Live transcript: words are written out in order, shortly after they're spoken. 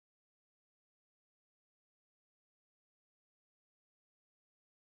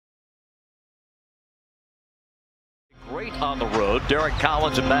Great on the road. Derek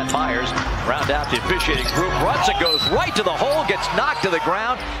Collins and Matt Myers round out the officiating group. Runs and goes right to the hole, gets knocked to the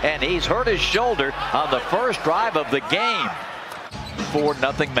ground, and he's hurt his shoulder on the first drive of the game. 4-0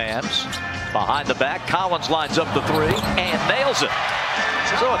 Mavs. Behind the back, Collins lines up the three and nails it.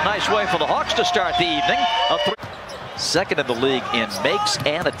 So a nice way for the Hawks to start the evening. Second in the league in makes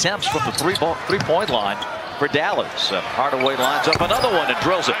and attempts from the three-point line for Dallas. Hardaway lines up another one and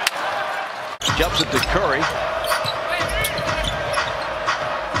drills it. Jumps it to Curry.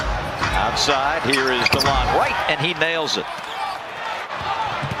 Outside, here is DeLon Wright, and he nails it.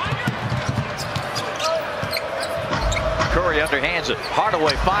 Curry underhands it.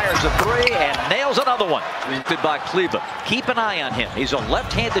 Hardaway fires a three and nails another one. By Kleba. Keep an eye on him. He's a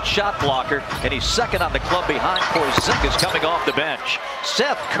left-handed shot blocker, and he's second on the club behind Porzingis coming off the bench.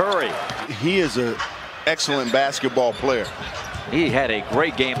 Seth Curry. He is an excellent basketball player. He had a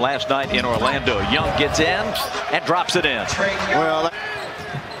great game last night in Orlando. Young gets in and drops it in. Well,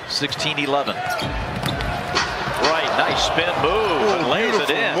 16-11. Right, nice spin move and lays it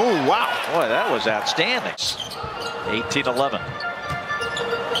in. Move. Wow. Boy, that was outstanding. 18-11.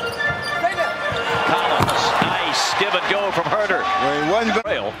 Collins, nice give and go from Herter.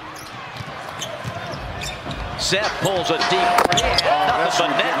 Well, Seth pulls a deep three. That's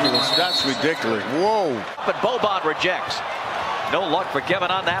ridiculous. That's ridiculous. Whoa. But Boban rejects. No luck for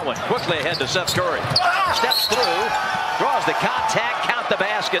Kevin on that one. Quickly ahead to Seth Curry. Steps through, draws the contact, count the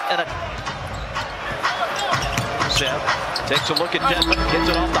basket, and Seth takes a look at Denman, gets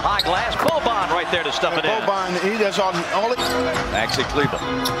it off the high glass. Boban right there to stuff it in. Boban, he does all it. Maxi Kleba.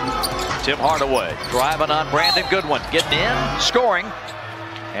 Tim Hardaway driving on Brandon Goodwin, getting in, scoring,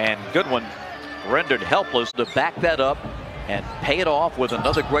 and Goodwin rendered helpless to back that up and pay it off with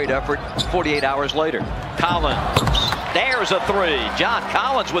another great effort 48 hours later. Collins, there's a three. John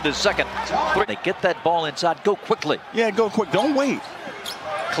Collins with his second three. They get that ball inside, go quickly. Yeah, go quick, don't wait.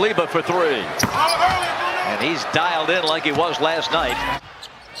 Kleba for three. And he's dialed in like he was last night.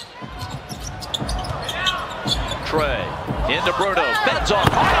 Trey into Bruno, bends off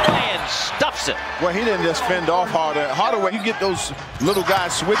Hardaway and stuffs it. Well, he didn't just fend off Hardaway. You get those little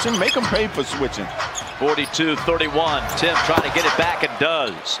guys switching, make them pay for switching. 42-31. Tim trying to get it back and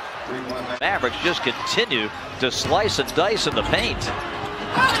does. Mavericks just continue to slice and dice in the paint.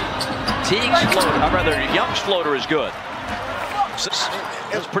 Teague's floater, or rather Young's floater is good.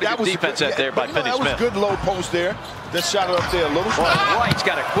 That's pretty good defense out there by Finney Smith. That was good low post there. Just shot it up there a little. Well, Wright's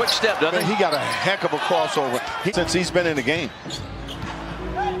got a quick step, doesn't he? He got a heck of a crossover since he's been in the game.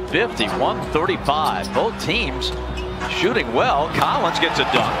 51-35. Both teams shooting well. Collins gets a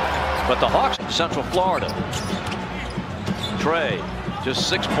dunk. But the Hawks in Central Florida. Trey, just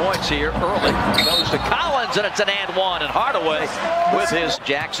 6 points here early. Goes to Collins, and it's an and one. And Hardaway with his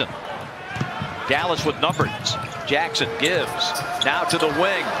Jackson. Dallas with numbers. Jackson gives. Now to the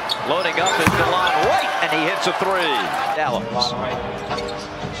wing. Loading up is DeLon Wright, and he hits a three. Dallas.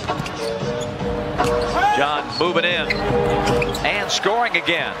 John moving in. And scoring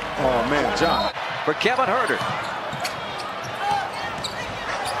again. Oh, man, John. For Kevin Herter.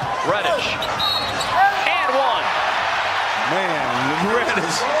 Reddish. And one. Man,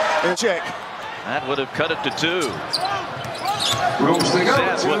 Reddish. And check. That would have cut it to two.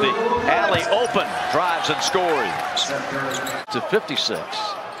 Seth with the alley open, drives and scores to 56.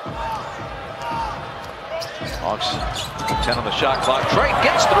 Hawks 10 on the shot clock. Trey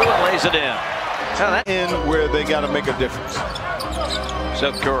gets through and lays it in. In where they got to make a difference.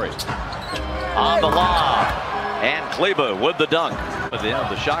 Seth Curry on the lob, and Kleba with the dunk at the end of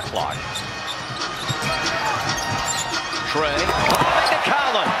the shot clock. Trey to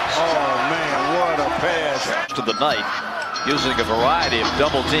Collins. Oh man, what a pass to the night. Using a variety of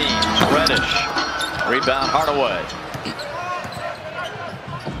double teams. Reddish. Rebound Hardaway.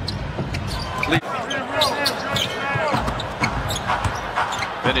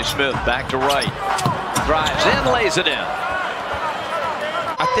 Finney Smith back to right. Drives in, lays it in.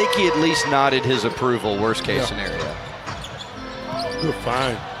 I think he at least nodded his approval, worst case scenario. You're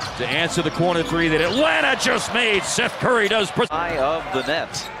fine. To answer the corner three that Atlanta just made, Seth Curry does. Eye of the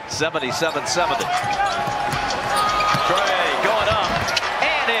net. 77-70. Trey going up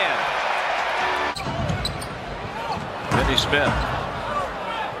and in. Finney Smith.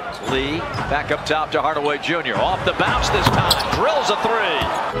 Lee back up top to Hardaway Jr. Off the bounce this time. Drills a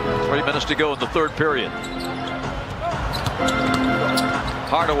three. 3 minutes to go in the third period.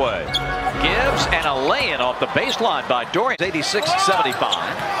 Hardaway gives and a lay-in off the baseline by Dorian.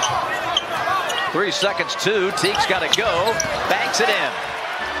 86-75. 3 seconds, two. Teague's got to go. Banks it in.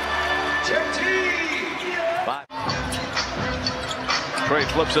 Trey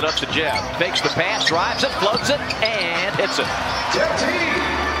Curry flips it up to Jeff. Fakes the pass, drives it, floats it, and hits it.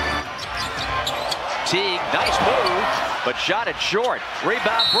 Teague, nice move, but shot it short.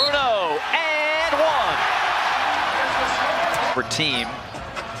 Rebound Bruno, and one. For team.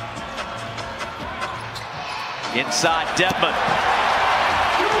 Inside Devman.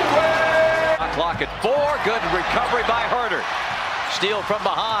 Clock at 4. Good recovery by Herter. Steal from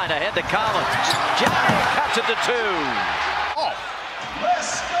behind, ahead to Collins. Johnny cuts it to 2. Oh.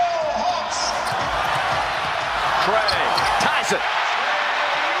 Let's go, Hawks. Trey ties it.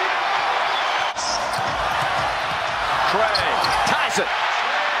 Trey ties it.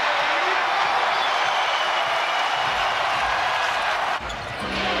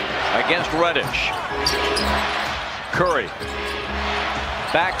 Against Reddish. Curry.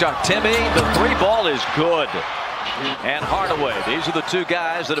 Back to Timmy. The 3 ball is good. And Hardaway. These are the 2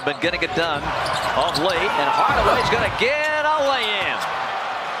 guys that have been getting it done of late. And Hardaway's going to get a lay-in.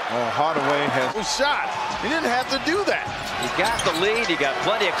 Oh, Hardaway has a shot. He didn't have to do that. He got the lead. He got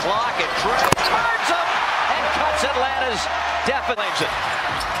plenty of clock. And Trey turns him and cuts Atlanta's deficit.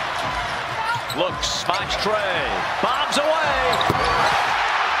 Looks, spots Trey. Bombs away.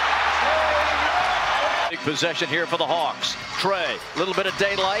 Big possession here for the Hawks. Trey, a little bit of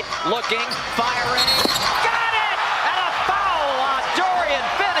daylight, looking, firing, got it! And a foul on Dorian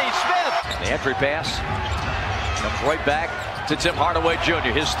Finney-Smith. The entry pass comes right back to Tim Hardaway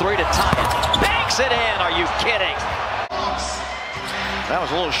Jr. His 3 to tie it. Banks it in, are you kidding? That was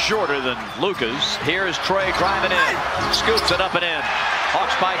a little shorter than Luka's. Here's Trey driving in, scoops it up and in.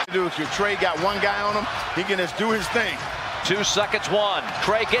 Hawks by. If Trey got 1 guy on him, he can just do his thing. 2 seconds, 1.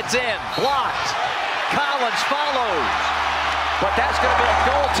 Trey gets in, blocked. Collins follows, but that's going to be a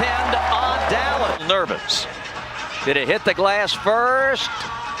goaltend on Dallas. Nervous. Did it hit the glass first?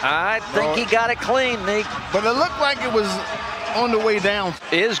 I think he got it clean, Nick. But it looked like it was on the way down.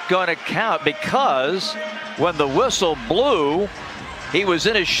 Is going to count because when the whistle blew, he was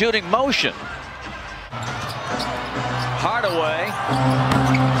in his shooting motion. Hardaway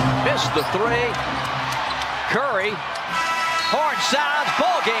missed the 3. Curry. Horn sounds,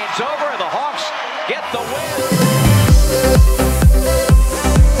 ball game's over, and the Hawks get the win.